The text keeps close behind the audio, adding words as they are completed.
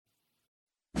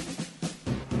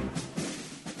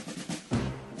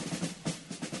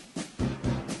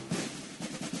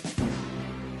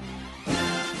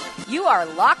You are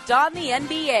Locked On the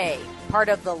NBA, part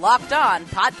of the Locked On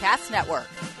Podcast Network.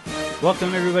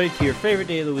 Welcome, everybody, to your favorite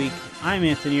day of the week. I'm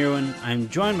Anthony Irwin. I'm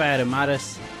joined by Adam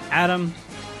Mattis. Adam,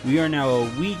 we are now a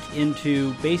week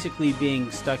into basically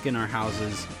being stuck in our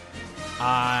houses.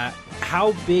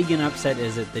 How big an upset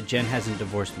is it that Jen hasn't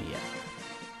divorced me yet?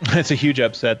 It's a huge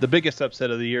upset, the biggest upset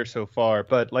of the year so far.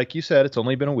 But like you said, it's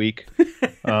only been a week.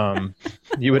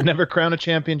 You would never crown a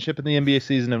championship in the NBA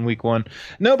season in week one.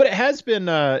 No, but it has been.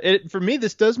 For me,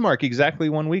 this does mark exactly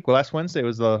 1 week. Well, last Wednesday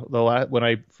was the last when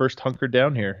I first hunkered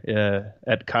down here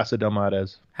at Casa del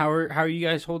Mares. How are you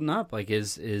guys holding up? Like,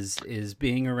 is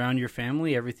being around your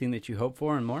family everything that you hope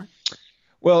for and more?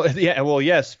 Well, yeah. Well,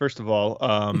 yes. First of all,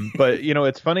 but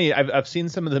it's funny. I've seen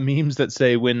some of the memes that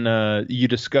say when you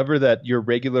discover that your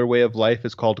regular way of life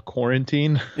is called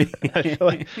quarantine. I feel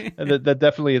like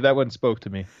that one spoke to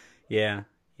me. Yeah.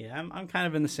 I'm kind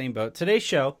of in the same boat. Today's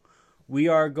show, we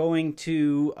are going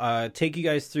to take you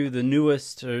guys through the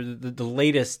newest or the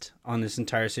latest on this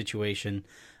entire situation.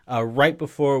 Right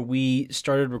before we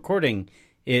started recording,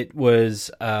 it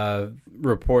was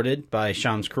reported by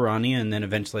Shams Charania, and then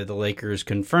eventually the Lakers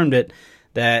confirmed it,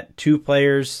 that two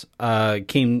players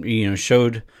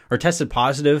showed or tested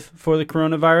positive for the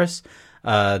coronavirus.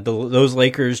 Those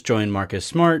Lakers joined Marcus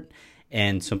Smart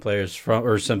and some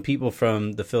people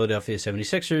from the Philadelphia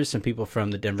 76ers, some people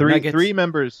from the Denver Nuggets. Three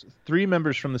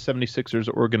members from the 76ers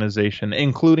organization,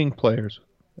 including players.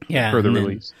 Yeah, for the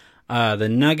release. The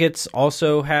Nuggets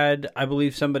also had, I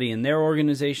believe, somebody in their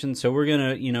organization. So we're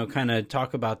going to, kind of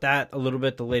talk about that a little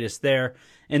bit, the latest there.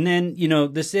 And then,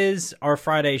 this is our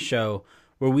Friday show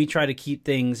where we try to keep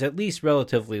things at least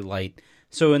relatively light.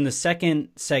 So in the second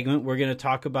segment, we're going to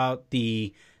talk about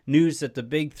the news that the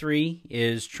BIG3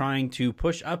 is trying to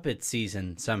push up its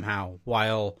season somehow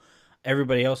while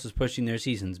everybody else is pushing their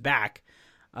seasons back.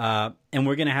 And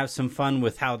we're going to have some fun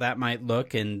with how that might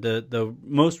look and the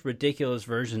most ridiculous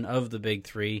version of the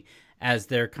BIG3 as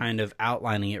they're kind of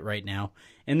outlining it right now.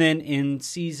 And then in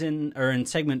segment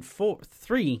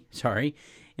 3,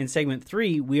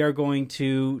 we are going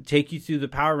to take you through the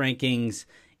power rankings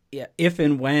if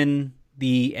and when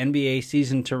the NBA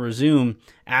season to resume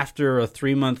after a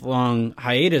 3-month-long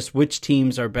hiatus, which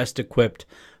teams are best equipped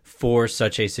for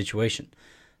such a situation.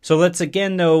 So let's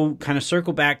again, though, kind of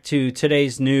circle back to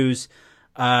today's news.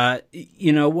 I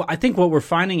think what we're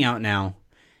finding out now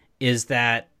is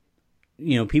that,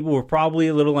 people were probably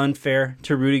a little unfair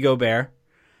to Rudy Gobert,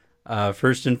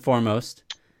 first and foremost.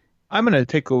 I'm going to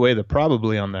take away the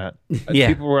probably on that. Yeah.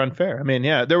 People were unfair. I mean,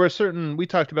 yeah, there were we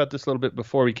talked about this a little bit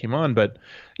before we came on, but,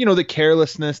 the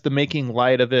carelessness, the making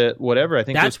light of it, whatever. I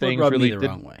think that's those things what rubbed really me the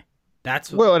wrong way.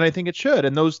 And I think it should.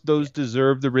 And those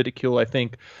deserve the ridicule, I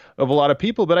think, of a lot of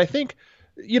people. But I think,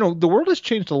 the world has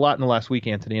changed a lot in the last week,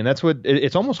 Anthony. And that's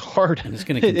it's almost hard. And it's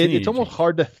going to continue. It's almost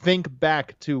hard to think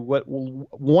back to what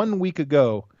 1 week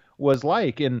ago was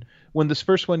like. And when this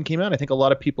first one came out, I think a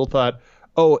lot of people thought,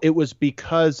 oh, it was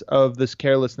because of this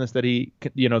carelessness that he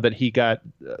got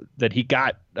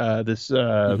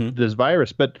this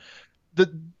virus. But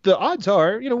the odds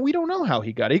are, we don't know how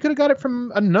he got it. He could have got it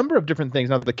from a number of different things.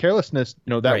 Now, the carelessness,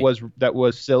 that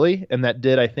was silly, and that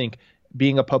did, I think,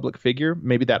 being a public figure,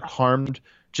 maybe that harmed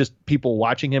just people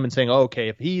watching him and saying, oh, okay,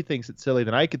 if he thinks it's silly,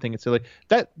 then I could think it's silly.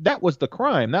 That was the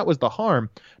crime. That was the harm.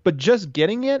 But just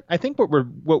getting it, I think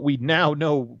what we now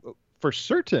know for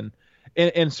certain,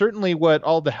 and certainly what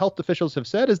all the health officials have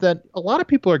said, is that a lot of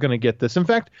people are going to get this. In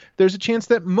fact, there's a chance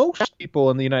that most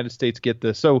people in the United States get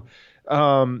this. So,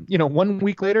 1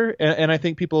 week later, and I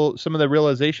think some of the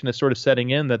realization is sort of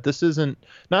setting in that this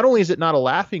not only is it not a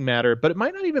laughing matter, but it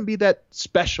might not even be that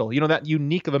special, that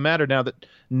unique of a matter now that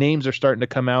names are starting to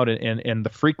come out and the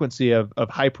frequency of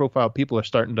high profile people are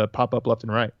starting to pop up left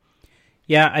and right.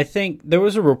 Yeah, I think there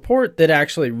was a report that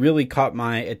actually really caught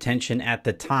my attention at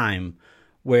the time,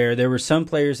 where there were some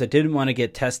players that didn't want to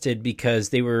get tested because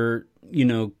they were,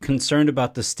 concerned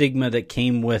about the stigma that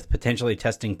came with potentially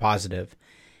testing positive.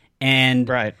 And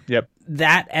right. Yep.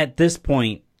 That at this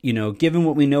point, given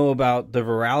what we know about the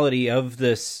virality of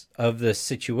this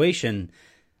situation,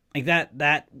 like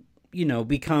that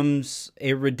becomes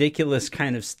a ridiculous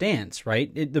kind of stance,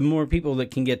 right? The more people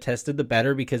that can get tested, the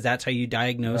better, because that's how you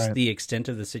diagnose the extent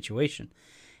of the situation.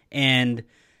 And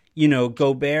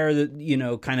Gobert,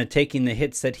 kind of taking the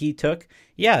hits that he took.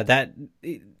 Yeah, that,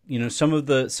 some of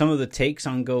the takes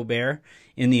on Gobert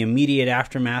in the immediate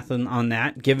aftermath on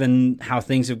that, given how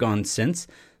things have gone since,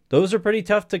 those are pretty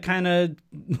tough to kind of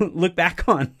look back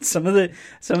on. Some of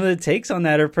the takes on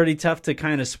that are pretty tough to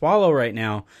kind of swallow right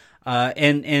now.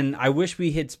 And I wish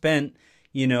we had spent,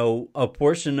 a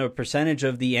percentage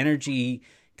of the energy,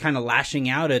 kind of lashing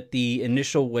out at the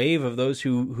initial wave of those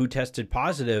who tested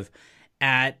positive,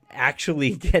 at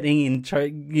actually getting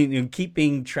in,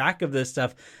 keeping track of this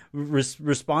stuff,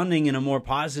 responding in a more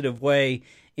positive way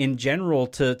in general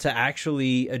to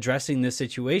actually addressing this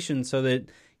situation, so that,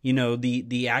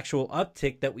 the actual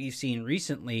uptick that we've seen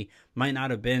recently might not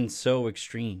have been so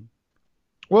extreme.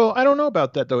 Well, I don't know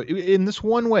about that, though. In this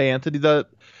one way, Anthony, the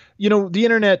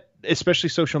internet, especially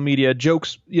social media,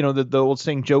 jokes, the old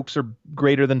saying, jokes are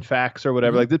greater than facts or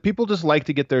whatever. Like, the people just like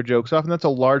to get their jokes off, and that's a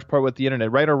large part with the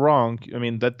internet, right or wrong. I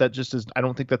mean, that just is, I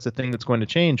don't think that's a thing that's going to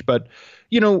change. But,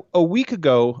 a week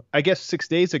ago, I guess 6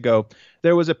 days ago,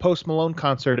 there was a Post Malone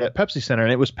concert at Pepsi Center,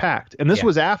 and it was packed. And this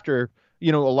was after a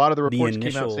lot of the reports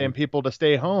came out saying people to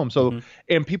stay home. So,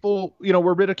 and people,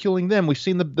 were ridiculing them. We've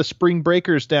seen the spring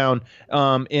breakers down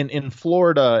in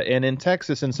Florida and in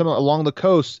Texas and some along the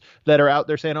coast that are out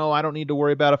there saying, oh, I don't need to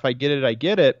worry about if I get it, I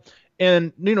get it.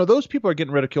 And, those people are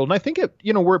getting ridiculed. And I think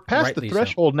we're past Rightly the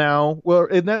threshold now. Well,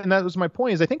 and that was my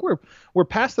point, is I think we're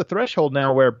past the threshold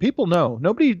now where people know.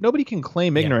 Nobody can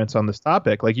claim ignorance on this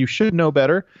topic. Like, you should know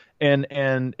better. And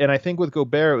I think with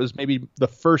Gobert, it was maybe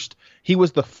he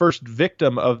was the first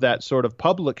victim of that sort of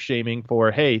public shaming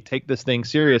for, hey, take this thing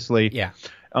seriously. Yeah.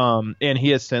 And he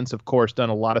has since, of course, done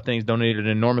a lot of things, donated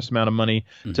an enormous amount of money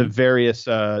to various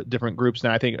different groups.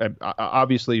 Now, I think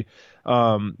obviously,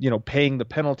 paying the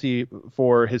penalty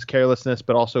for his carelessness,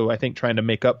 but also I think trying to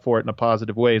make up for it in a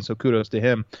positive way. And so kudos to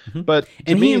him. But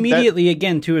he immediately,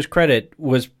 again, to his credit,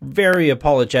 was very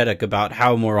apologetic about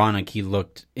how moronic he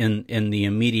looked in the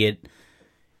immediate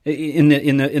in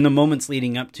the moments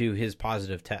leading up to his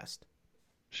positive test.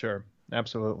 Sure.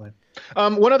 Absolutely.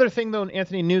 One other thing, though,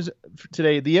 Anthony, news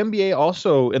today, the NBA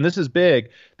also, and this is big,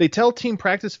 they tell team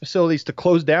practice facilities to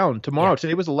close down tomorrow. Yeah.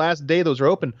 Today was the last day those are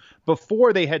open.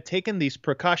 Before, they had taken these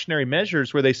precautionary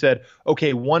measures where they said,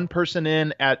 okay, one person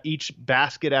in at each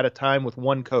basket at a time with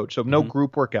one coach. So no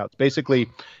group workouts. Basically,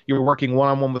 you're working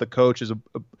one-on-one with a coach as an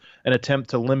attempt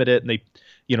to limit it. And they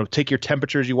take your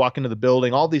temperatures, you walk into the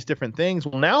building, all these different things.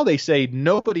 Well, now they say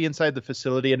nobody inside the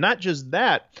facility. And not just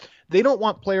that, they don't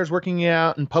want players working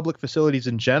out in public facilities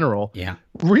in general. Yeah.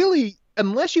 Really,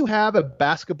 unless you have a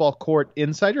basketball court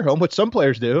inside your home, which some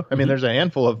players do. I mean, there's a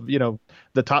handful of,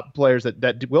 the top players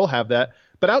that will have that.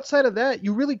 But outside of that,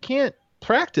 you really can't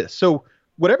practice. So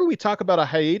whatever we talk about a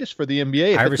hiatus for the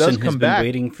NBA, if Iverson it does come has been back,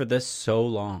 waiting for this so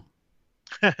long.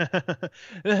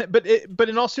 but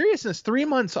in all seriousness, 3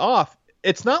 months off,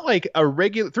 it's not like a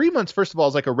regular 3 months. First of all,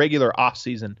 is like a regular off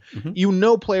season.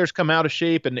 Players come out of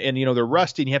shape and they're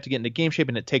rusty and you have to get into game shape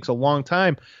and it takes a long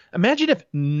time. Imagine if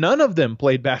none of them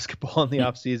played basketball in the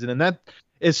off season. And that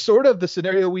is sort of the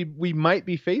scenario we might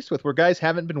be faced with, where guys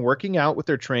haven't been working out with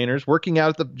their trainers, working out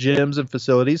at the gyms and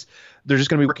facilities. They're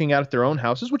just going to be working out at their own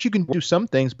houses, which you can do some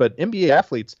things, but NBA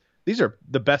athletes, these are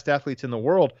the best athletes in the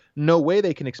world. No way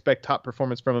they can expect top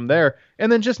performance from them there.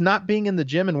 And then just not being in the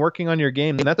gym and working on your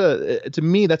game. And to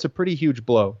me, that's a pretty huge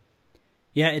blow.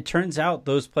 Yeah, it turns out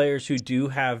those players who do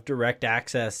have direct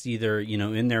access, either,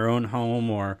 in their own home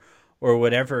or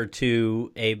whatever,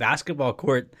 to a basketball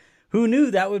court, who knew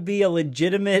that would be a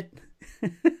legitimate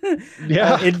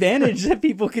advantage that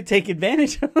people could take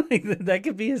advantage of? Like, that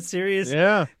could be a serious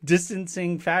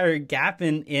distancing factor, gap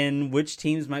in which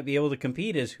teams might be able to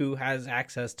compete, is who has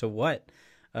access to what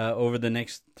over the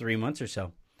next 3 months or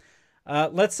so.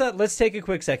 Let's take a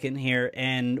quick second here,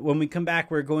 and when we come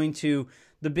back, we're going to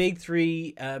the Big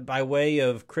Three, by way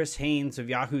of Chris Haynes of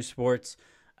Yahoo Sports,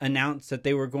 announced that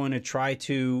they were going to try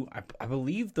to, I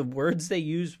believe the words they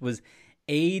used was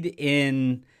aid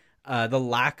in the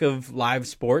lack of live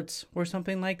sports or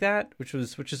something like that, which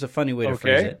is a funny way to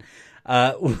phrase it.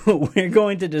 We're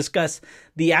going to discuss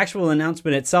the actual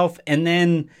announcement itself and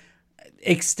then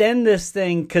extend this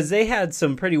thing, because they had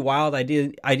some pretty wild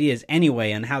ideas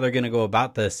anyway on how they're going to go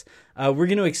about this. We're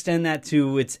going to extend that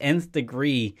to its nth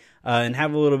degree and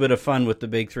have a little bit of fun with the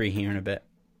Big Three here in a bit.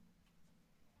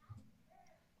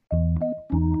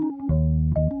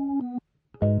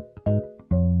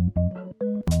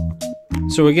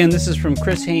 So again, this is from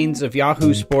Chris Haynes of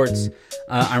Yahoo Sports.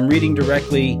 I'm reading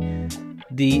directly.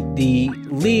 The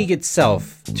league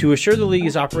itself, to assure the league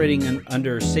is operating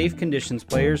under safe conditions,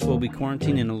 players will be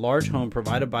quarantined in a large home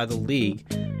provided by the league,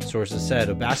 sources said.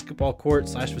 A basketball court /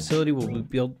 facility will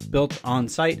be built on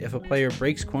site. If a player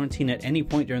breaks quarantine at any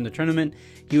point during the tournament,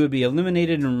 he would be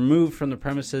eliminated and removed from the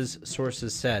premises,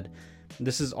 sources said.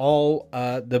 This is all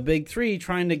the Big Three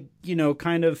trying to,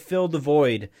 kind of fill the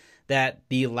void that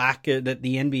the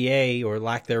NBA, or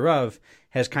lack thereof,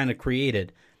 has kind of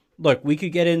created. look, we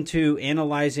could get into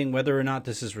analyzing whether or not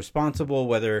this is responsible,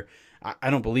 whether I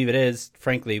don't believe it is,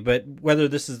 frankly, but whether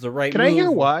this is the right Can move. I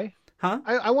hear why? Huh?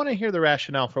 I want to hear the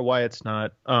rationale for why it's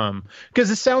not. Because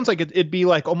it sounds like it'd be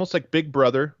like almost like Big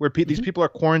Brother, where these people are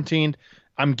quarantined.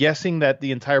 I'm guessing that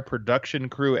the entire production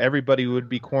crew, everybody would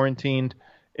be quarantined.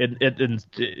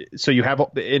 So you have,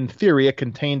 in theory, a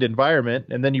contained environment,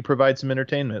 and then you provide some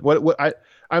entertainment.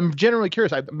 I'm generally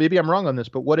curious. Maybe I'm wrong on this,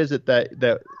 but what is it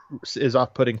that is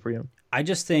off-putting for you? I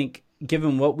just think,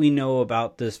 given what we know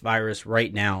about this virus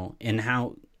right now and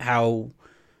how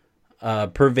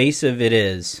pervasive it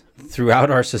is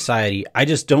throughout our society, I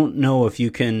just don't know if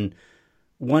you can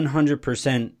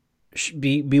 100%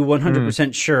 be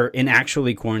 100% sure in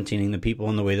actually quarantining the people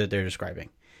in the way that they're describing.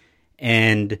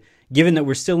 And given that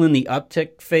we're still in the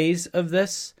uptick phase of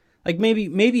this, like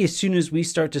maybe as soon as we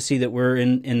start to see that we're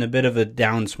in a bit of a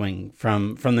downswing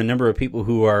from the number of people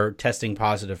who are testing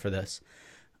positive for this,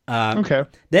 okay,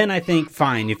 then I think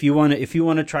fine. If you want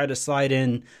to try to slide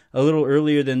in a little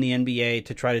earlier than the NBA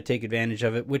to try to take advantage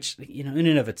of it, which, you know, in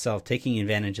and of itself, taking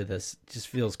advantage of this just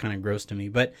feels kind of gross to me.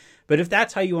 But if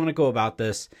that's how you want to go about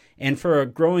this, and for a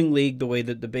growing league the way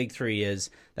that the Big Three is,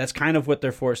 that's kind of what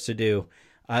they're forced to do.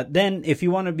 Then if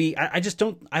you want to be, I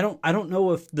don't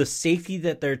know if the safety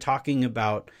that they're talking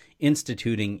about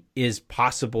instituting is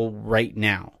possible right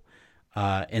now.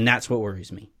 And that's what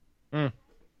worries me.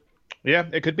 Yeah,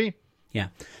 it could be. Yeah.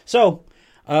 So,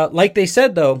 like they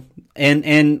said though,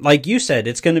 and like you said,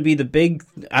 it's going to be the big,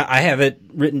 I have it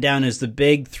written down as the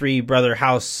Big Three Brother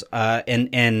House,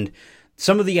 and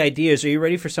some of the ideas, are you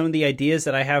ready for some of the ideas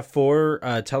that I have for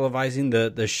televising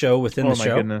the show within the show? Oh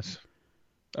my goodness.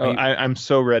 I'm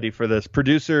so ready for this.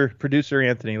 Producer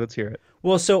Anthony, let's hear it.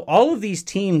 Well, so all of these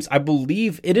teams, I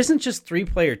believe, it isn't just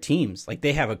 3-player teams. Like,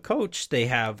 they have a coach, they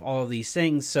have all of these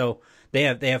things. So they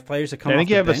have players that come off the bench. I think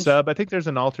you have a sub. I think there's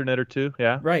an alternate or two.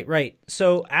 Yeah. Right.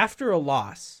 So after a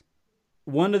loss,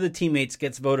 one of the teammates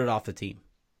gets voted off the team,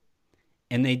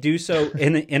 and they do so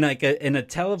in a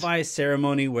televised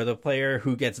ceremony where the player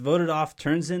who gets voted off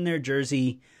turns in their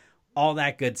jersey. All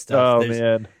that good stuff. Oh,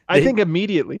 man. I think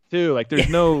immediately, too. Like, there's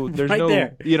no,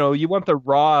 there. You know, you want the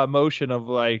raw emotion of,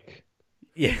 like,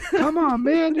 yeah, come on,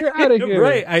 man, you're out of here.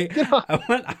 Right.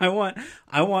 I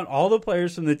want all the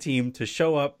players from the team to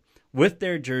show up with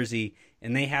their jersey,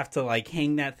 and they have to, like,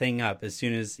 hang that thing up as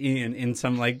soon as in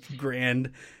some, like,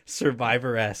 grand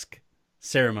Survivor-esque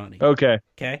ceremony. Okay.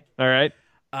 All right.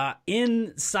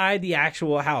 Inside the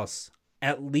actual house,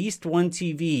 at least one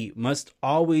TV must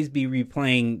always be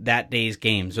replaying that day's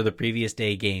games or the previous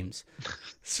day games.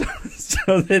 So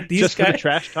that these just guys for the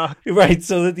trash talk. Right,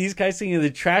 so that these guys can either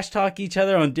trash talk each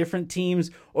other on different teams,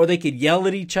 or they could yell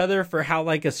at each other for how,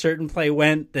 like, a certain play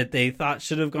went that they thought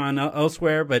should have gone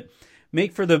elsewhere, but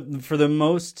make for the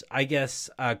most, I guess,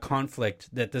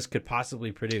 conflict that this could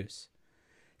possibly produce.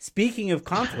 Speaking of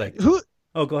conflict, go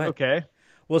ahead. Okay.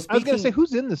 Well, I was going to say,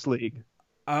 who's in this league?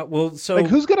 So like,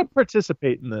 who's going to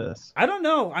participate in this? I don't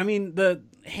know. I mean, the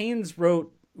Haynes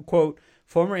wrote, quote,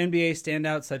 former NBA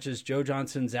standouts such as Joe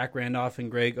Johnson, Zach Randolph,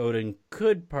 and Greg Oden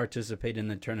could participate in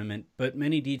the tournament, but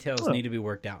many details need to be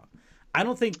worked out. I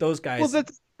don't think those guys. Well,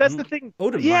 that's the thing.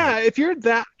 Oden yeah, might. If you're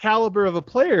that caliber of a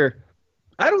player,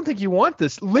 I don't think you want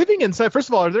this. Living inside, first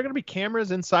of all, are there going to be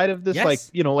cameras inside of this, Yes. like,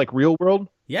 you know, like real world?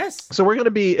 Yes. So we're going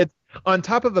to be on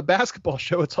top of a basketball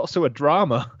show. It's also a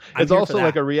drama. It's also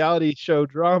like a reality show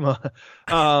drama.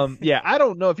 Yeah, I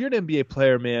don't know. If you're an NBA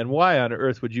player, man, why on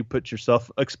earth would you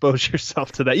expose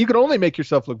yourself to that? You can only make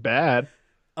yourself look bad.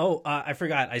 Oh, I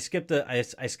forgot. I skipped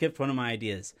one of my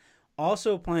ideas.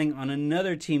 Also playing on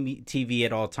another TV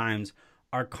at all times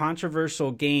are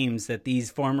controversial games that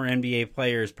these former NBA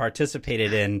players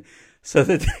participated in, so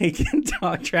that they can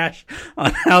talk trash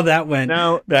on how that went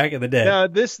back in the day. Now,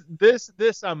 this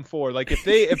I'm for. Like,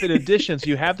 if in addition, so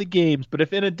you have the games, but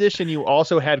if in addition you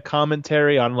also had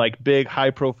commentary on, like, big high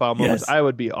profile moments, I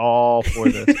would be all for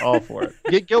this, all for it.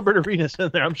 Get Gilbert Arenas in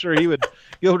there. I'm sure he would.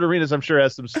 Gilbert Arenas, I'm sure,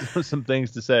 has some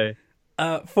things to say.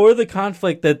 For the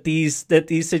conflict that these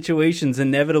situations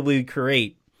inevitably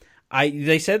create,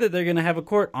 they said that they're going to have a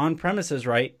court on premises,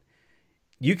 right?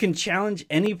 You can challenge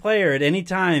any player at any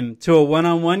time to a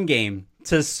one-on-one game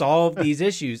to solve these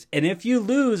issues. And if you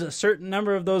lose a certain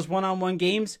number of those one-on-one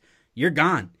games, you're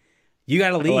gone. You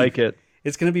got to leave. I like it.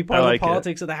 It's going to be part of the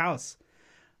politics of the house.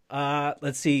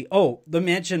 Let's see. Oh, the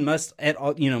mansion must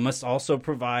also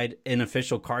provide an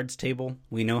official cards table.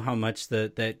 We know how much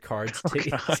that cards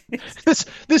take.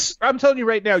 This I'm telling you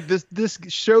right now, this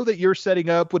show that you're setting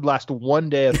up would last one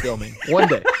day of filming. One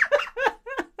day.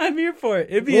 I'm here for it.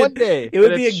 It would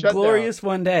be a glorious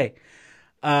one day.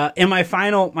 And my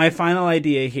final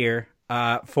idea here,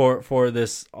 for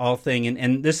this all thing,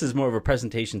 and this is more of a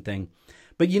presentation thing.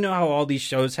 But you know how all these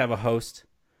shows have a host,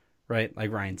 right?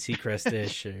 Like Ryan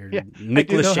Seacrest-ish or yeah,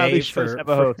 Nick I do know how Lachey these shows have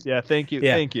a host. Yeah, thank you.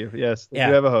 Yes, they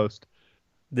do have a host.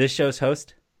 This show's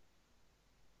host,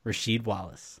 Rasheed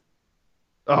Wallace.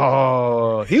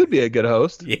 Oh, he would be a good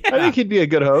host. Yeah. I think he'd be a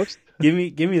good host. Give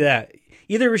me that.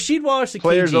 Either Rasheed Wallace or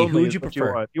players KG. Only who would you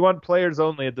prefer? You want players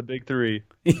only at the Big Three.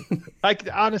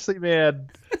 Honestly, man,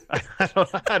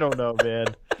 I don't know, man.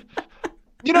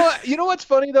 You know what's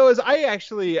funny though is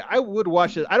I would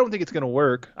watch it. I don't think it's going to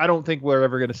work. I don't think we're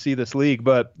ever going to see this league.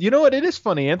 But you know what? It is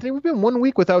funny, Anthony. We've been 1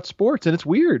 week without sports, and it's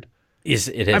weird. It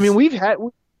is. I mean,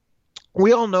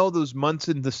 we all know those months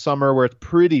in the summer where it's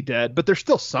pretty dead, but there's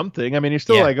still something. I mean, you're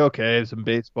still like, okay, some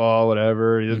baseball,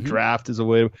 whatever. The draft is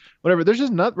away, whatever. There's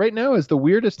just not right now is the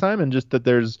weirdest time, and just that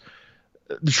there's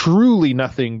truly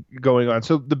nothing going on.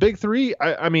 So the Big Three,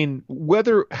 I mean,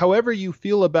 however you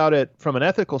feel about it from an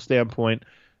ethical standpoint,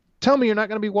 tell me you're not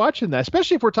going to be watching that,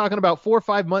 especially if we're talking about 4 or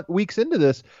 5 weeks into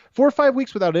this, 4 or 5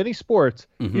 weeks without any sports.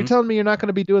 You're telling me you're not going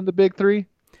to be doing the Big Three?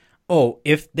 Oh,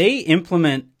 if they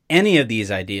implement any of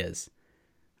these ideas,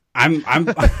 I'm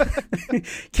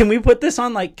can we put this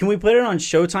on can we put it on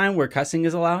Showtime where cussing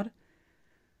is allowed?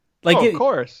 Of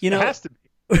course. It has to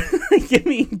give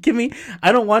be. me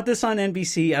I don't want this on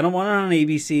NBC. I don't want it on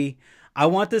ABC. I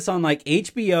want this on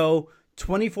HBO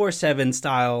 24/7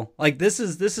 style. This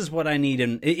is what I need.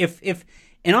 And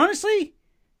and honestly,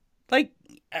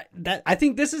 that I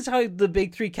think this is how the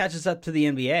Big Three catches up to the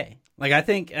NBA. I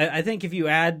think if you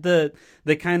add the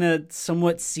kind of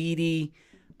somewhat seedy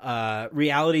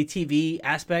reality TV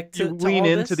aspect to lean all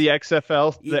into this. the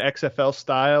XFL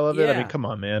style of it. I mean, come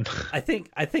on, man. I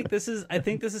think this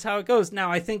is how it goes.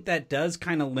 Now, I think that does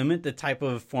kind of limit the type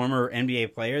of former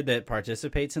NBA player that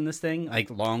participates in this thing,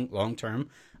 long term.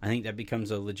 I think that becomes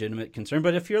a legitimate concern.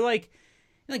 But if you're like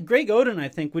Greg Oden, I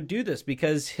think would do this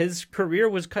because his career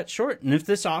was cut short, and if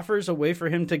this offers a way for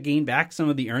him to gain back some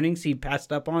of the earnings he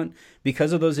passed up on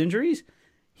because of those injuries,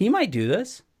 he might do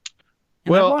this.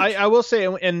 Well, I will say,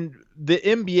 and the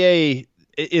NBA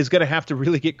is going to have to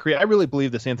really get creative. I really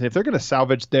believe this, Anthony. If they're going to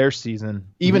salvage their season,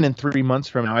 even in 3 months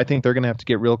from now, I think they're going to have to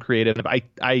get real creative.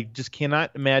 I just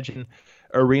cannot imagine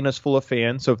arenas full of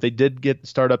fans. So if they did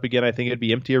start up again, I think it'd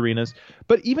be empty arenas.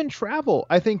 But even travel,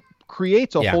 I think,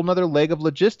 creates a whole nother leg of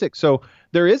logistics. So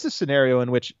there is a scenario in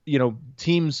which,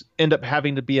 teams end up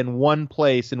having to be in one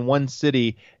place in one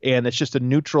city, and it's just a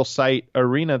neutral site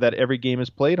arena that every game is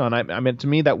played on. I mean, to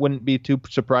me, that wouldn't be too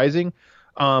surprising.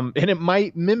 And it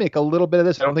might mimic a little bit of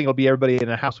this. I don't think it'll be everybody in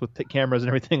a house with cameras and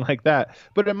everything like that,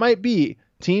 but it might be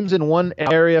teams in one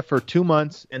area for 2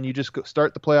 months, and you just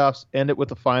start the playoffs, end it with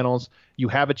the finals. You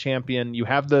have a champion. You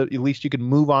have at least you can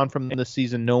move on from the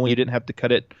season knowing you didn't have to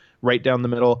cut it right down the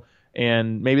middle.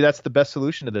 And maybe that's the best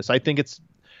solution to this. I think it's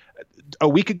a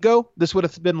week ago, this would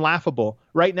have been laughable.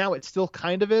 Right now, it still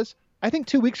kind of is. I think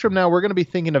 2 weeks from now, we're going to be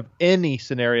thinking of any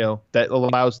scenario that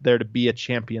allows there to be a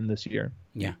champion this year.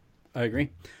 Yeah, I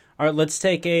agree. All right, let's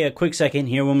take a quick second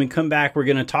here. When we come back, we're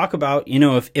going to talk about,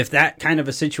 if that kind of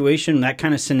a situation, that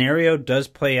kind of scenario does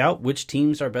play out, which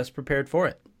teams are best prepared for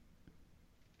it.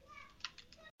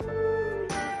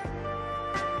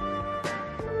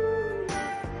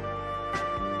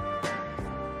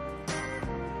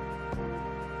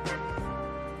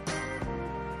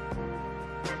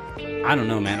 I don't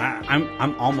know, man.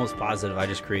 I'm almost positive I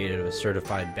just created a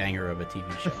certified banger of a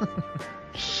TV show.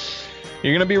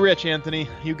 You're gonna be rich, Anthony.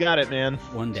 You got it, man.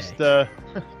 One day. Just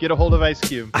get a hold of Ice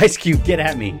Cube. Ice Cube, get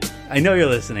at me. I know you're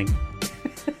listening.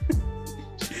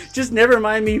 Just never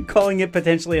mind me calling it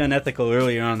potentially unethical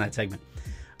earlier on in that segment.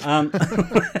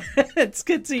 Let's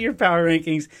get to your power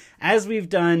rankings, as we've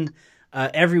done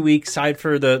every week, aside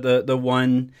for the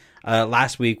one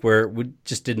last week where we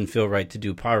just didn't feel right to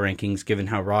do power rankings given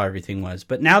how raw everything was.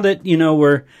 But now that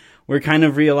we're kind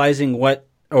of realizing what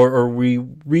or we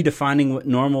redefining what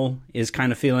normal is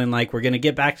kind of feeling like, we're going to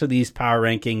get back to these power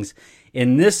rankings.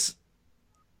 In this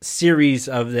series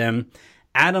of them,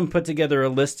 Adam put together a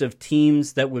list of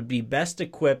teams that would be best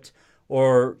equipped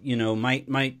or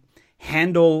might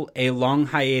handle a long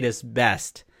hiatus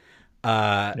best.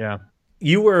 Yeah.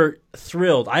 You were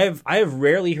thrilled. I have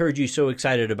rarely heard you so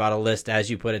excited about a list as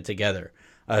you put it together.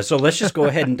 So let's just go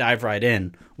ahead and dive right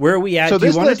in. Where are we at? So do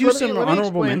you want to do let some me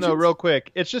honorable mentions? Though, real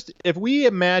quick, it's just if we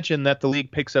imagine that the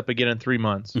league picks up again in 3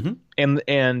 months,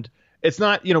 and it's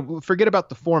not, forget about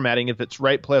the formatting if it's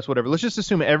right playoffs, whatever. Let's just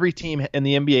assume every team in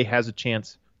the NBA has a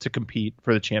chance to compete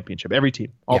for the championship. Every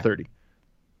team, all 30.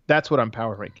 That's what I'm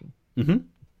power ranking.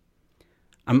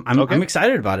 I'm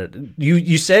excited about it.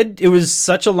 You said it was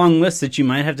such a long list that you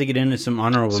might have to get into some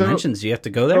honorable mentions. Do you have to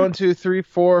go there? 1, 2, 3,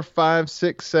 4, 5,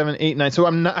 6, 7, 8, 9. So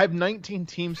I have 19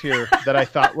 teams here that I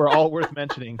thought were all worth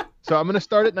mentioning. So I'm going to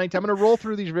start at 19. I'm going to roll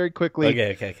through these very quickly.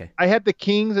 Okay. I had the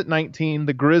Kings at 19,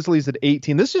 the Grizzlies at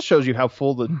 18. This just shows you how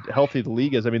healthy the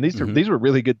league is. I mean, these were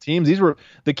really good teams. These were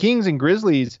the Kings and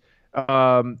Grizzlies.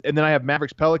 And then I have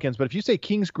Mavericks, Pelicans. But if you say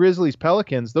Kings, Grizzlies,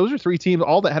 Pelicans, those are three teams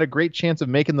all that had a great chance of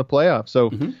making the playoffs.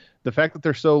 So the fact that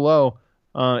they're so low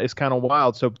is kind of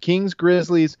wild. So Kings,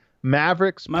 Grizzlies,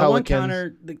 Mavericks, My Pelicans. one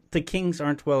counter: the Kings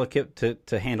aren't well equipped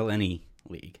to handle any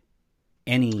league.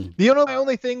 My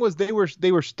only thing was they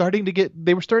were starting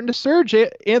to surge,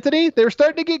 Anthony. They were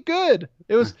starting to get good.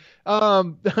 It was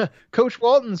Coach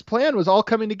Walton's plan was all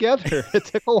coming together. It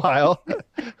took a while,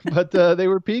 but they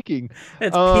were peaking.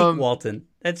 That's peak Walton.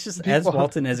 That's just as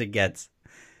Walton as it gets.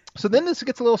 So then this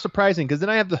gets a little surprising because then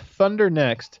I have the Thunder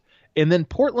next, and then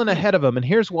Portland ahead of them. And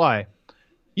here's why: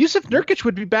 Yusuf Nurkic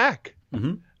would be back.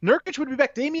 Nurkic would be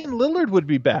back. Damian Lillard would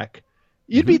be back.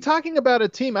 You'd be talking about a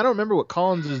team. I don't remember what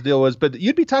Collins' deal was, but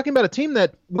you'd be talking about a team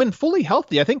that, when fully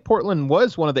healthy, I think Portland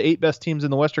was one of the 8 best teams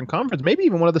in the Western Conference, maybe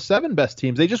even one of the 7 best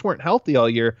teams. They just weren't healthy all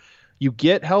year. You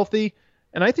get healthy,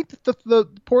 and I think that the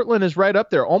Portland is right up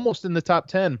there, almost in the top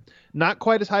 10. Not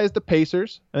quite as high as the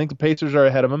Pacers. I think the Pacers are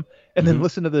ahead of them. And then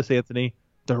listen to this, Anthony.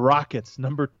 The Rockets,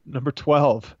 number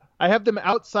 12. I have them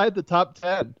outside the top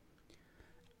 10.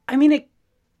 I mean, it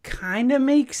kind of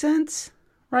makes sense.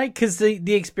 Right, because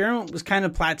the experiment was kind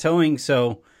of plateauing,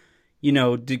 so,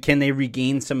 can they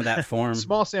regain some of that form?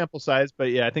 Small sample size,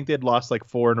 but yeah, I think they had lost like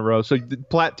 4 in a row. So the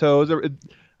plateaus,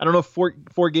 I don't know if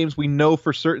four games we know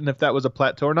for certain if that was a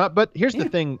plateau or not, but here's the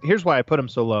thing. Here's why I put them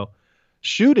so low.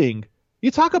 Shooting,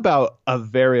 you talk about a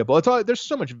variable. There's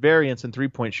so much variance in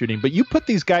three-point shooting, but you put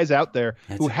these guys out there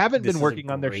who haven't been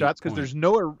working on their shots because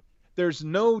there's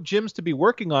no gyms to be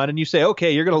working on, and you say,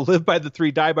 okay, you're going to live by the 3,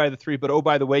 die by the 3, but oh,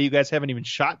 by the way, you guys haven't even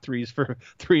shot threes for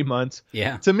 3 months.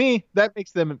 Yeah. To me, that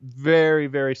makes them very,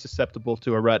 very susceptible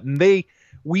to a rut. And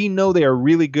we know they are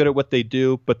really good at what they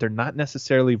do, but they're not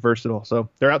necessarily versatile. So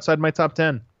they're outside my top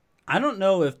 10. I don't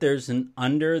know if there's an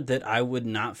under that I would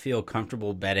not feel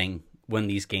comfortable betting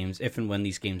if and when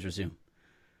these games resume.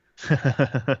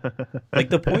 Like,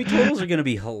 the point totals are going to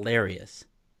be hilarious.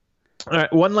 All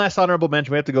right, one last honorable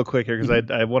mention. We have to go quick here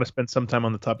because I want to spend some time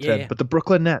on the top 10. Yeah. But the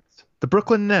Brooklyn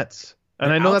Nets.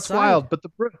 And I know outside. That's wild, but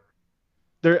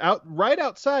they're right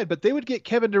outside, but they would get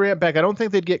Kevin Durant back. I don't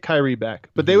think they'd get Kyrie back,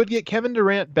 but they would get Kevin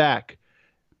Durant back.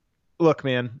 Look,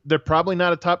 man, they're probably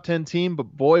not a top 10 team, but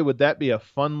boy, would that be a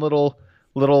fun little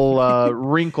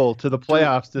wrinkle to the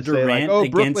playoffs to Durant say, like, oh,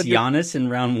 against Giannis in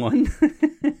round 1.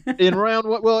 In round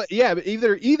 1, well, yeah,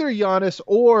 either Giannis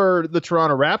or the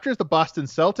Toronto Raptors, the Boston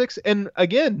Celtics, and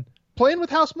again, playing with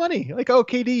house money. Like, oh,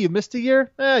 KD, you missed a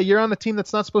year? You're on a team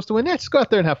that's not supposed to win. Yeah, just go out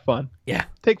there and have fun. Yeah.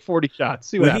 Take 40 shots.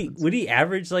 See what happens. Would he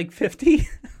average like 50?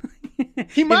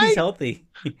 He might. If he's healthy.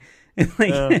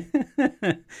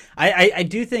 I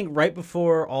do think right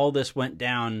before all this went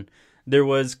down, there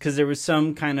was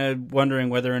some kind of wondering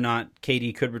whether or not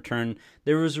KD could return.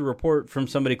 There was a report from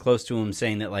somebody close to him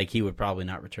saying that, like, he would probably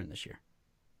not return this year,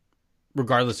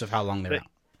 regardless of how long they're out.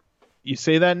 You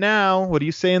say that now. What do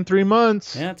you say in 3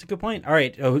 months? Yeah, that's a good point. All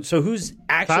right. So who's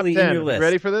actually in your list?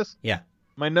 Ready for this? Yeah.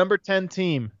 My number 10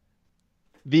 team,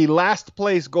 the last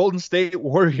place Golden State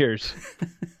Warriors.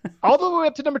 All the way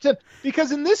up to number 10.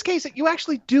 Because in this case, you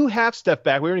actually do have Steph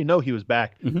back. We already know he was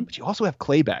back. But you also have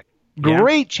Klay back.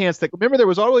 Great chance that, remember, there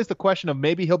was always the question of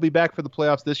maybe he'll be back for the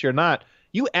playoffs this year or not.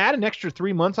 You add an extra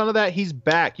 3 months onto that, he's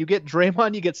back. You get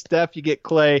Draymond, you get Steph, you get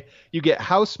Klay, you get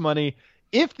house money.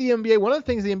 If the NBA, one of the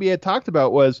things the NBA had talked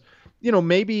about was,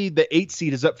 maybe the 8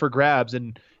 seed is up for grabs,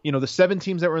 and, the 7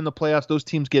 teams that were in the playoffs, those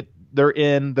teams they're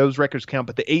in, those records count,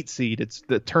 but the 8 seed, it's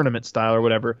the tournament style or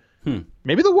whatever.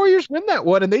 Maybe the Warriors win that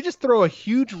one, and they just throw a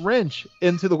huge wrench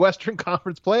into the Western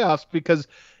Conference playoffs because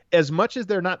as much as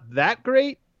they're not that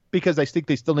great, because I think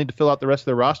they still need to fill out the rest of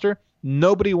their roster,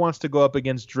 nobody wants to go up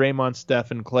against Draymond, Steph,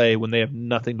 and Klay when they have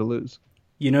nothing to lose.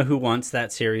 You know who wants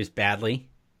that series badly?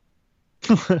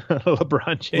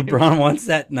 LeBron James. LeBron wants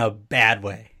that in a bad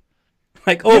way.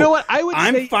 Like, you know what?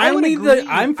 I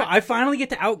finally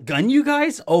get to outgun you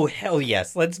guys. Oh, hell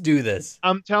yes, let's do this.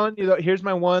 I'm telling you, here's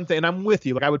my one thing, and I'm with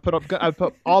you. Like, I'd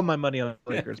put all my money on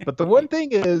the Lakers. But the one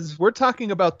thing is, we're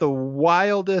talking about the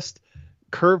wildest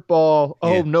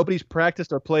curveball. Nobody's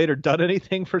practiced or played or done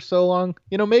anything for so long.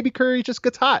 Maybe Curry just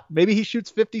gets hot. Maybe he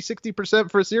shoots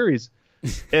 50-60% for a series,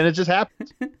 and it just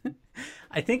happens.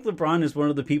 I think LeBron is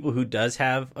one of the people who does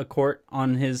have a court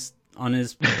on his on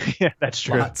his yeah, that's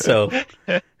true. lot. So,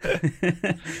 all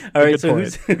right. So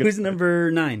who's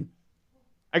number 9?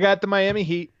 I got the Miami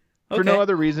Heat for no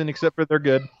other reason except for they're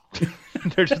good.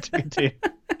 They're just a good team.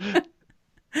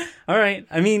 All right.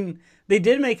 I mean, they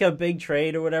did make a big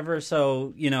trade or whatever,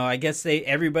 so I guess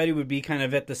everybody would be kind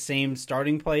of at the same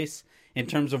starting place in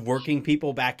terms of working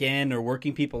people back in or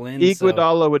working people in.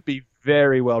 Iguodala would be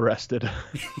very well rested,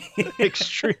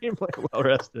 extremely well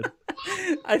rested.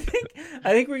 I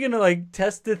think we're gonna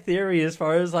test the theory as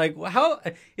far as how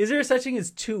is there such thing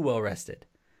as too well rested?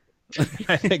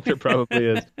 I think there probably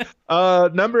is.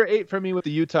 Number 8 for me with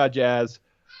the Utah Jazz.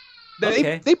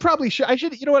 They probably should. I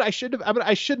should. You know what? I should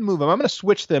move them. I'm going to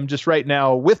switch them just right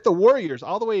now with the Warriors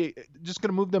all the way. Just going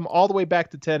to move them all the way back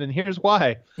to 10. And here's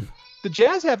why: the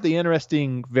Jazz have the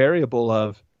interesting variable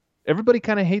of everybody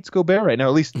kind of hates Gobert right now.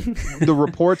 At least the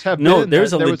reports have.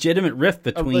 There's a legitimate rift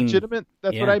between.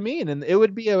 That's what I mean. And it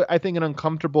would be, I think, an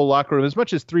uncomfortable locker room. As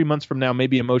much as 3 months from now,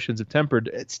 maybe emotions have tempered.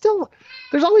 It's still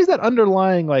there's always that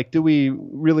underlying do we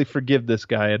really forgive this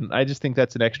guy? And I just think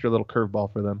that's an extra little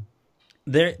curveball for them.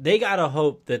 They gotta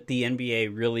hope that the NBA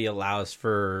really allows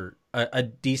for a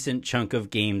decent chunk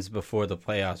of games before the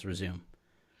playoffs resume.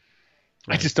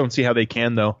 I just don't see how they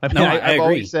can, though. I mean, I've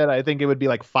always said I think it would be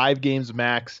 5 games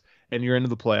max, and you're into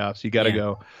the playoffs. You got to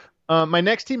go. My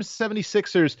next team is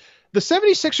 76ers. The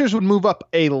 76ers would move up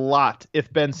a lot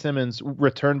if Ben Simmons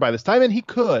returned by this time, and he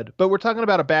could. But we're talking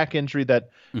about a back injury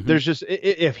that there's just –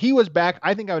 if he was back,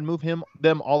 I think I would move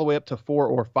them all the way up to 4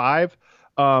 or 5.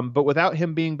 But without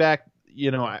him being back,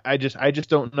 I just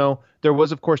don't know. There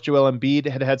was, of course, Joel Embiid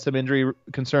had some injury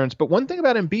concerns. But one thing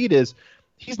about Embiid is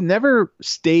he's never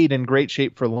stayed in great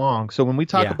shape for long. So when we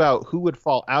talk about who would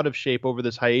fall out of shape over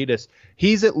this hiatus,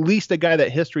 he's at least a guy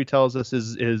that history tells us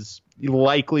is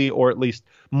likely, or at least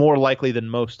more likely than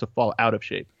most, to fall out of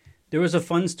shape. There was a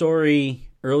fun story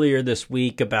earlier this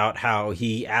week about how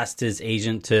he asked his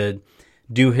agent to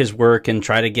do his work and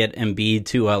try to get Embiid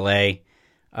to LA.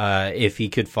 If he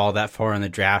could fall that far in the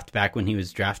draft back when he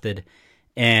was drafted.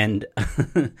 And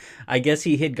I guess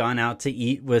he had gone out to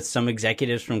eat with some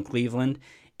executives from Cleveland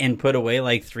and put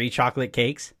away 3 chocolate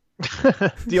cakes.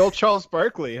 The old Charles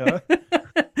Barkley, huh?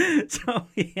 So,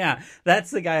 yeah,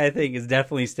 that's the guy I think is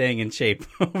definitely staying in shape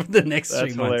over the next 3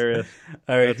 months. That's hilarious.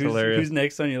 All right, who's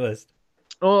next on your list?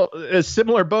 Well, a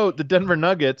similar boat, the Denver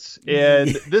Nuggets, and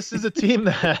this is a team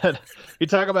that you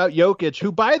talk about Jokic,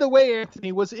 who, by the way,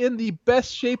 Anthony, was in the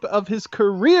best shape of his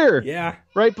career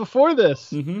right before this.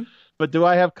 Mm-hmm. But do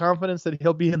I have confidence that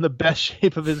he'll be in the best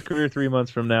shape of his career 3 months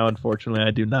from now? Unfortunately,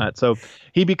 I do not. So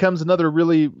he becomes another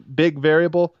really big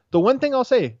variable. The one thing I'll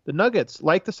say, the Nuggets,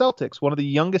 like the Celtics, one of the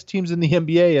youngest teams in the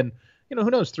NBA, and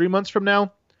who knows, 3 months from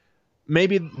now,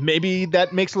 maybe that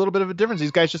makes a little bit of a difference.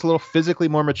 These guys just a little physically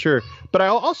more mature. But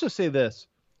I'll also say this.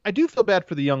 I do feel bad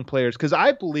for the young players because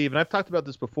I believe, and I've talked about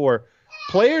this before,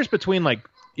 players between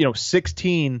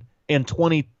 16 and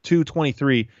 22,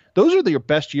 23, those are your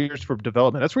best years for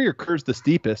development. That's where your curve's the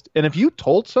steepest. And if you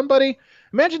told somebody,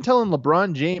 imagine telling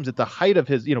LeBron James at the height of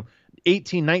his,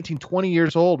 18, 19, 20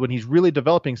 years old when he's really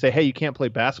developing, say, hey, you can't play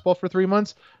basketball for 3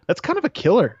 months. That's kind of a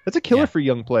killer. That's a killer for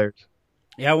young players.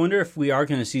 Yeah, I wonder if we are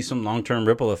going to see some long-term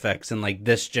ripple effects in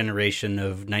this generation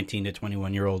of 19 to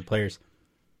 21-year-old players.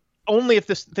 Only if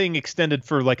this thing extended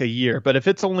for a year, but if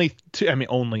it's only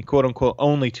only quote unquote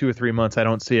only 2 or 3 months, I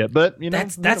don't see it. But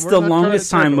that's the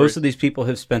longest time most of these people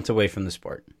have spent away from the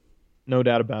sport. No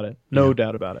doubt about it. No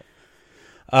doubt about it.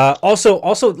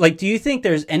 Also, do you think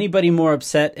there's anybody more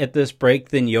upset at this break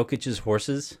than Jokic's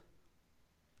horses?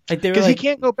 Because he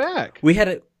can't go back. We had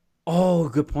it. Oh,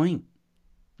 good point.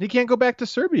 He can't go back to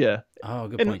Serbia. Oh,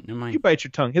 good point. Never mind. You bite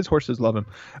your tongue. His horses love him.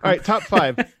 All right, top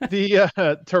 5.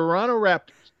 The Toronto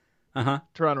Raptors.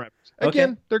 Toronto Raptors.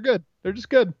 Again, They're good. They're just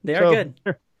good. They are good.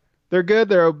 They're good.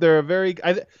 They're a very.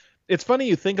 It's funny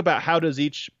you think about how does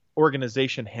each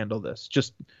organization handle this,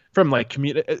 just from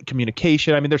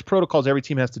communication. I mean, there's protocols every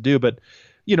team has to do, but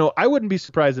I wouldn't be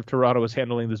surprised if Toronto was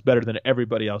handling this better than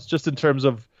everybody else, just in terms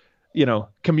of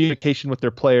communication with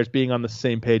their players, being on the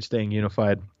same page, staying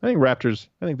unified. I think Raptors.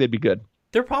 I think they'd be good.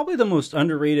 They're probably the most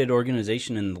underrated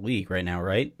organization in the league right now,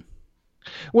 right?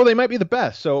 Well, they might be the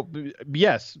best. So,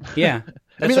 yes. Yeah,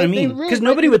 that's what I mean. Because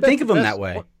nobody would think of them that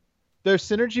way. Their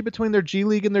synergy between their G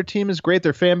League and their team is great.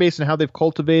 Their fan base and how they've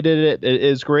cultivated it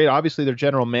is great. Obviously, their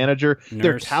general manager,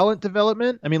 their talent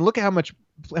development. I mean, look at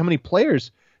how many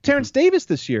players. Terrence Davis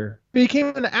this year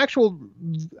became an actual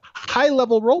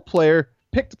high-level role player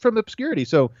picked from obscurity.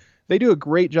 So they do a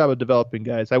great job of developing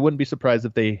guys. I wouldn't be surprised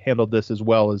if they handled this as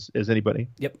well as anybody.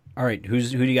 Yep. All right. Who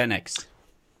do you got next?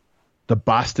 The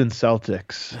Boston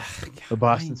Celtics. The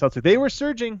Boston Celtics. They were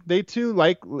surging. They too,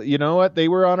 like, you know what? They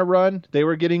were on a run. They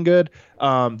were getting good.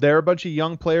 There are a bunch of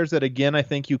young players that, again, I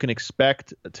think you can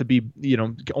expect to be,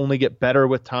 only get better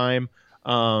with time.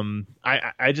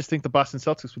 I just think the Boston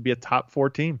Celtics would be a top 4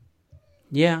 team.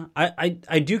 Yeah,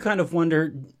 I do kind of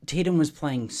wonder. Tatum was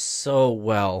playing so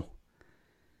well.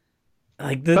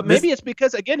 But maybe it's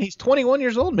because, again, he's 21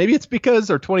 years old. Maybe it's because,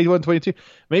 or 21, 22.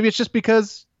 Maybe it's just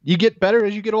because you get better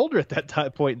as you get older at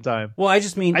that point in time. Well, I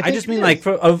just mean like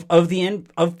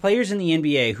of players in the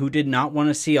NBA who did not want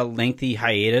to see a lengthy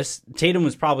hiatus, Tatum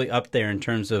was probably up there in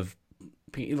terms of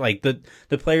like the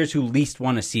players who least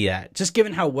want to see that. Just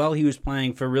given how well he was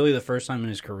playing for really the first time in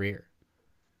his career.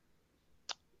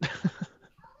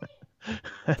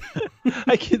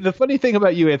 The funny thing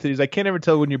about you, Anthony, is I can't ever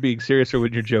tell when you're being serious or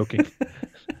when you're joking.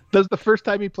 That's the first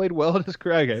time he played well in his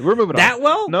career. Okay, we're moving on. That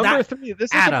well? Number 3.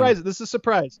 This is a surprise. This is a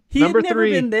surprise. He had never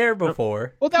been there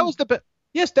before. Well, that was the best.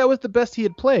 Yes, that was the best he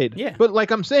had played. Yeah. But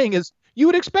like I'm saying is, you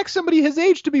would expect somebody his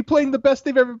age to be playing the best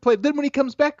they've ever played. Then when he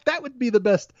comes back, that would be the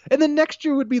best. And then next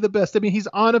year would be the best. I mean, he's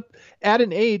at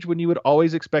an age when you would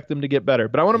always expect them to get better.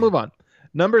 But I want to move on.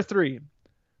 Number 3,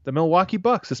 the Milwaukee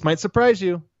Bucks. This might surprise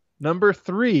you. Number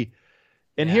 3.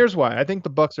 And here's why. I think the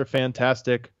Bucks are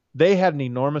fantastic. They had an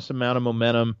enormous amount of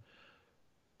momentum.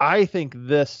 I think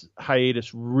this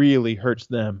hiatus really hurts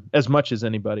them as much as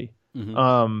anybody.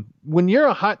 Mm-hmm. When you're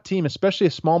a hot team, especially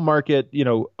a small market,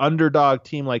 underdog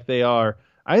team like they are,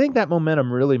 I think that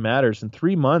momentum really matters. In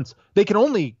 3 months, they can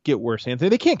only get worse, Anthony.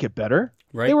 They can't get better.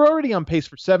 Right. They were already on pace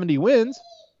for 70 wins.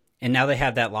 And now they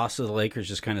have that loss to the Lakers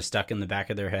just kind of stuck in the back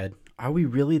of their head. Are we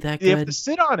really that good? They have to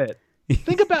sit on it.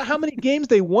 Think about how many games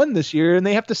they won this year, and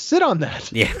they have to sit on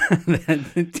that. Yeah,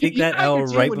 take that L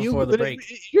right before the break.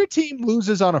 Your team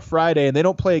loses on a Friday, and they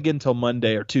don't play again until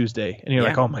Monday or Tuesday. And you're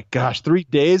like, oh, my gosh, 3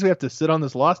 days we have to sit on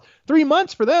this loss? 3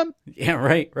 months for them. Yeah,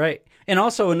 right. And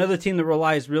also another team that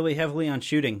relies really heavily on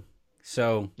shooting.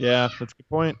 So yeah, that's a good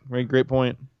point. Great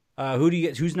point. Who do you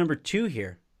get? Who's number 2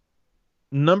 here?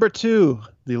 Number 2,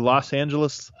 the Los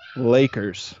Angeles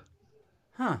Lakers.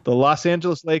 Huh. The Los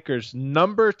Angeles Lakers,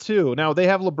 number 2. Now, they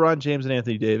have LeBron James and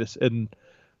Anthony Davis, and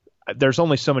there's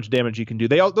only so much damage you can do.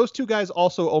 Those 2 guys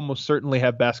also almost certainly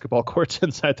have basketball courts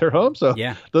inside their home, so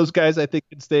yeah. Those guys, I think,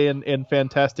 can stay in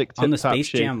fantastic tip-top shape. On the Space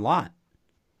Jam lot.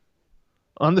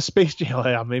 On the Space Jam,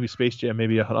 yeah, maybe Space Jam,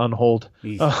 maybe on hold.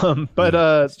 Those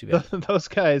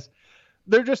guys,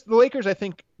 they're just the Lakers. I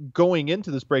think going into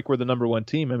this break were the number 1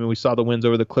 team. I mean, we saw the wins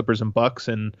over the Clippers and Bucks,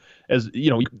 and as you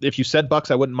know, if you said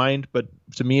Bucks, I wouldn't mind, but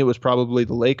to me, it was probably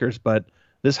the Lakers. But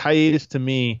this hiatus, to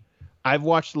me, I've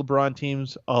watched LeBron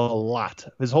teams a lot,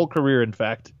 his whole career, in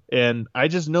fact, and I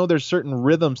just know there's certain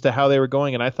rhythms to how they were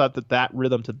going, and I thought that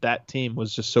rhythm to that team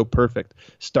was just so perfect,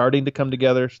 starting to come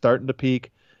together, starting to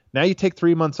peak. Now you take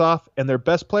 3 months off, and their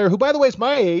best player, who by the way is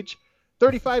my age,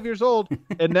 35 years old,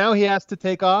 and now he has to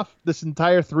take off this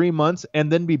entire 3 months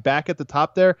and then be back at the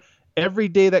top there. Every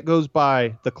day that goes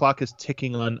by, the clock is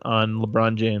ticking on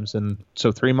LeBron James, and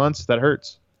so 3 months, that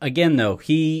hurts. Again, though,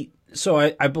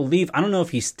 I believe, I don't know if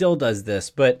he still does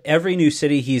this, but every new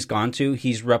city he's gone to,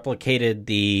 he's replicated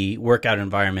the workout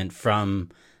environment from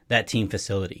that team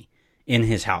facility in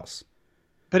his house.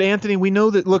 But Anthony, we know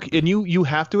that, look, and you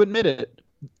have to admit it,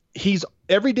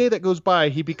 every day that goes by,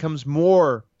 he becomes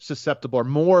more susceptible or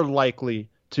more likely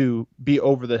to be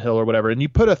over the hill or whatever. And you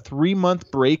put a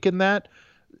 3-month break in that,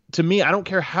 to me, I don't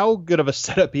care how good of a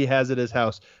setup he has at his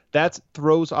house. That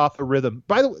throws off a rhythm.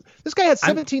 By the way, this guy had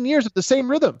 17 years of the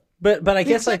same rhythm. But I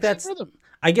guess like that's rhythm.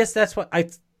 I guess that's what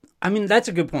I mean, that's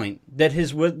a good point, that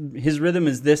his rhythm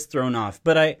is this thrown off.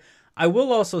 But I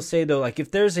will also say though, like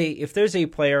if there's a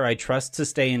player I trust to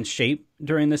stay in shape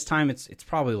during this time, it's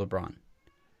probably LeBron.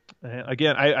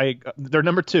 Again, they're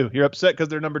number 2. You're upset because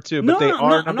they're number 2, but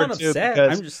I'm not 2 upset.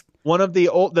 because I'm just... one of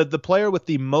the player with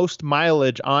the most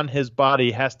mileage on his body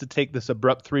has to take this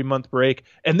abrupt 3-month break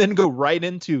and then go right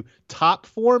into top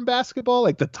form basketball,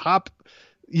 like the top.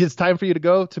 It's time for you to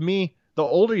go. To me, the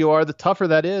older you are, the tougher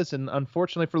that is, and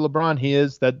unfortunately for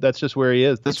LeBron, that's just where he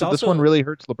is. This one really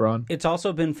hurts LeBron. It's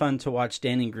also been fun to watch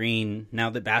Danny Green, now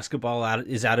that basketball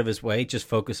is out of his way, just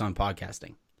focus on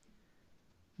podcasting.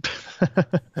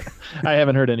 I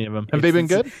haven't heard any of them. Have they been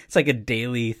good? It's like a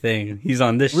daily thing. He's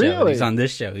on this show. Really? He's on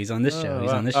this show. He's on this show.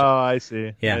 He's on this show. Oh, I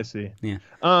see. Yeah. I see. Yeah.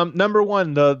 Number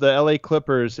 1, the LA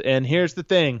Clippers. And here's the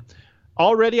thing.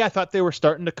 Already, I thought they were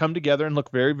starting to come together and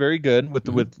look very, very good with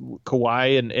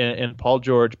Kawhi and Paul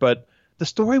George. But the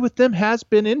story with them has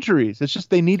been injuries. It's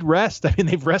just they need rest. I mean,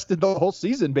 they've rested the whole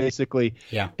season, basically.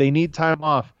 Yeah. They need time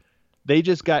off. They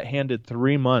just got handed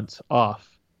 3 months off,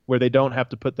 where they don't have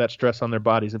to put that stress on their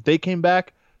bodies. If they came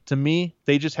back To me,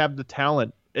 they just have the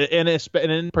talent. And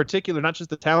in particular, not just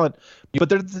the talent, but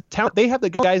they're the talent. They have the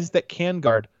guys that can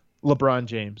guard LeBron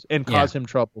James and cause him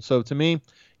trouble. So to me,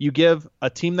 you give a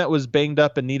team that was banged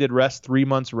up and needed rest 3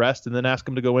 months rest, and then ask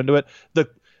them to go into it.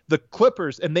 The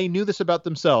Clippers, and they knew this about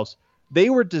themselves, they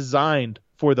were designed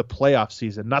for the playoff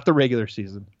season, not the regular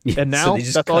season. And now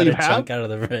so that's all you have. Out of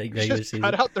the regular season.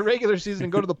 Cut out the regular season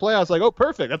and go to the playoffs. Like, oh,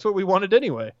 perfect. That's what we wanted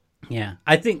anyway. Yeah,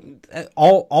 I think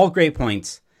all great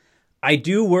points. I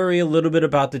do worry a little bit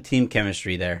about the team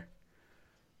chemistry there,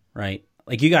 right?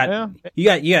 Like you got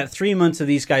 3 months of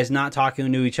these guys not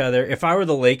talking to each other. If I were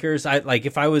the Lakers,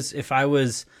 if I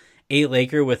was a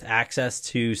Laker with access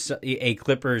to a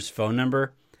Clippers phone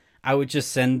number, I would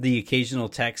just send the occasional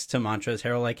text to Montrezl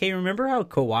Harrell like, "Hey, remember how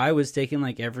Kawhi was taking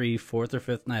like every fourth or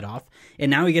fifth night off, and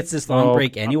now he gets this long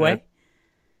break anyway?"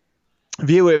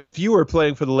 If you were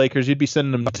playing for the Lakers, you'd be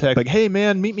sending them a text like, "Hey,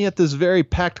 man, meet me at this very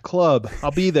packed club.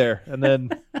 I'll be there." And then,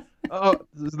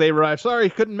 they arrive. "Sorry,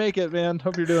 couldn't make it, man.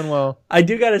 Hope you're doing well." I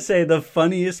do got to say, the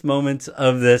funniest moments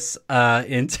of this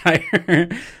entire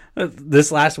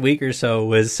this last week or so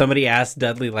was somebody asked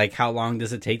Dudley, like, how long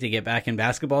does it take to get back in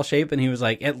basketball shape? And he was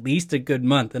like, at least a good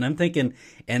month. And I'm thinking,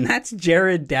 and that's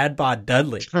Jared Dadbod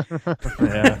Dudley.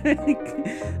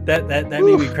 that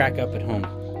made me crack up at home.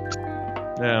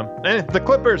 Yeah. The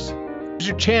Clippers,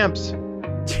 you're champs.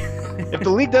 If the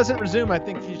league doesn't resume, I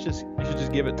think you should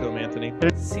just give it to them, Anthony.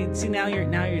 See, now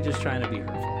you're just trying to be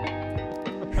hurtful.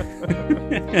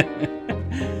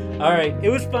 All right, it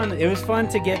was fun. It was fun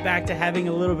to get back to having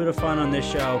a little bit of fun on this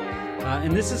show,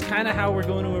 and this is kind of how we're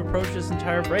going to approach this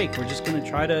entire break. We're just going to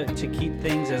try to keep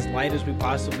things as light as we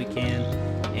possibly can,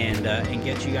 and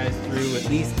get you guys through at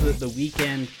least the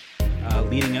weekend.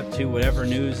 Leading up to whatever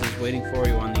news is waiting for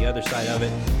you on the other side of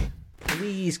it.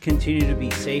 Please continue to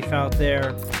be safe out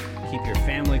there. Keep your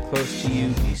family close to you.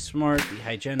 Be smart, be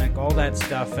hygienic, all that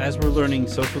stuff. As we're learning,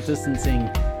 social distancing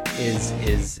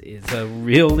is a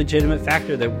real legitimate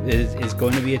factor that is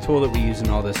going to be a tool that we use in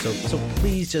all this. So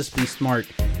please just be smart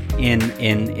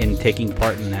in taking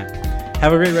part in that.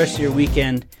 Have a great rest of your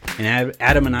weekend, and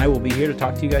Adam and I will be here to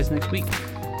talk to you guys next week.